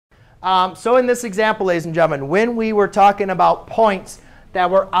So in this example, ladies and gentlemen, when we were talking about points that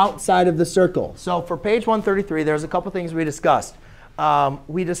were outside of the circle. So for page 133, there's a couple things we discussed.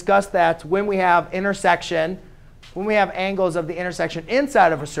 We discussed that when we have when we have angles of the intersection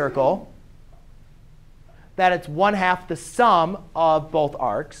inside of a circle, that it's 1/2 the sum of both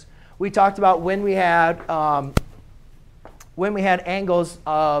arcs. We talked about when we had angles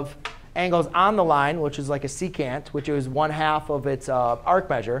on the line, which is like a secant, which is 1/2 of its arc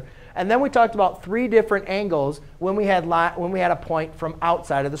measure. And then we talked about 3 different angles when we had a point from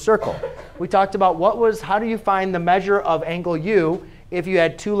outside of the circle. We talked about how do you find the measure of angle u if you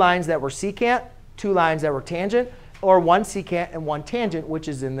had 2 lines that were secant, 2 lines that were tangent, or 1 secant and 1 tangent, which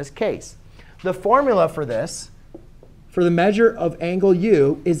is in this case. The formula for this, for the measure of angle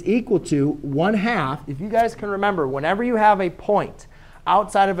u, is equal to 1/2. If you guys can remember, whenever you have a point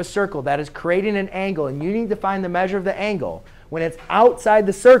outside of a circle that is creating an angle, and you need to find the measure of the angle, when it's outside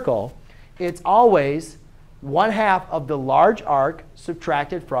the circle, it's always 1/2 of the large arc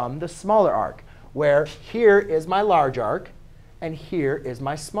subtracted from the smaller arc, where here is my large arc, and here is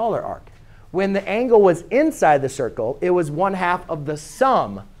my smaller arc. When the angle was inside the circle, it was 1/2 of the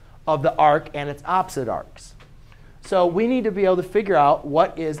sum of the arc and its opposite arcs. So we need to be able to figure out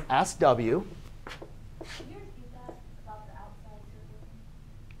what is SW.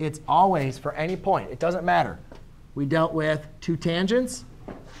 It's always for any point. It doesn't matter. We dealt with 2 tangents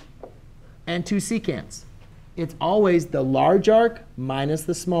and 2 secants. It's always the large arc minus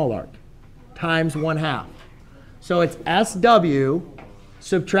the small arc times 1/2. So it's SW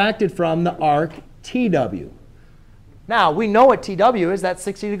subtracted from the arc TW. Now, we know what TW is. That's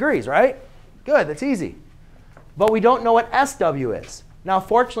 60 degrees, right? Good. That's easy. But we don't know what SW is. Now,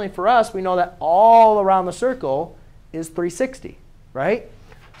 fortunately for us, we know that all around the circle is 360, right?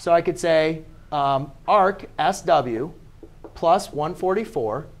 So I could say arc SW plus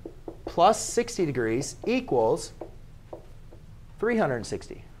 144 plus 60 degrees equals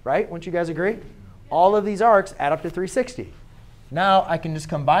 360, right? Wouldn't you guys agree? All of these arcs add up to 360. Now I can just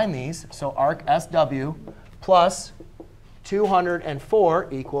combine these. So arc SW plus 204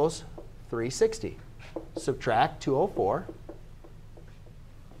 equals 360. Subtract 204.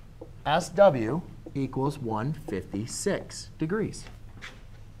 SW equals 156 degrees.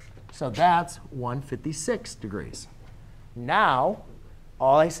 So that's 156 degrees. Now,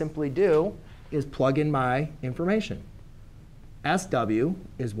 all I simply do is plug in my information. SW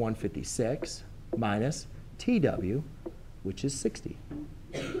is 156 minus TW, which is 60.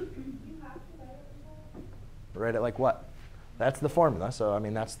 Write it like what? That's the formula. So I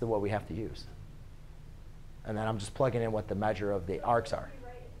mean, that's what we have to use. And then I'm just plugging in what the measure of the arcs are.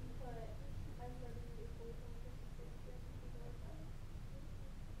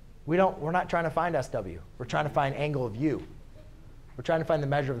 We're not trying to find SW. We're trying to find angle of u. We're trying to find the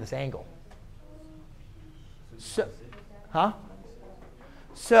measure of this angle.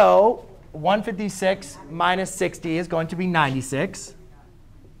 So 156 minus 60 is going to be 96.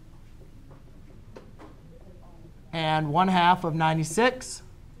 And 1/2 of 96,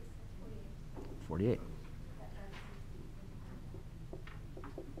 48.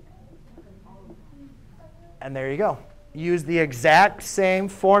 And there you go. Use the exact same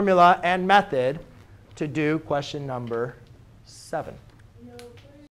formula and method to do question number 7.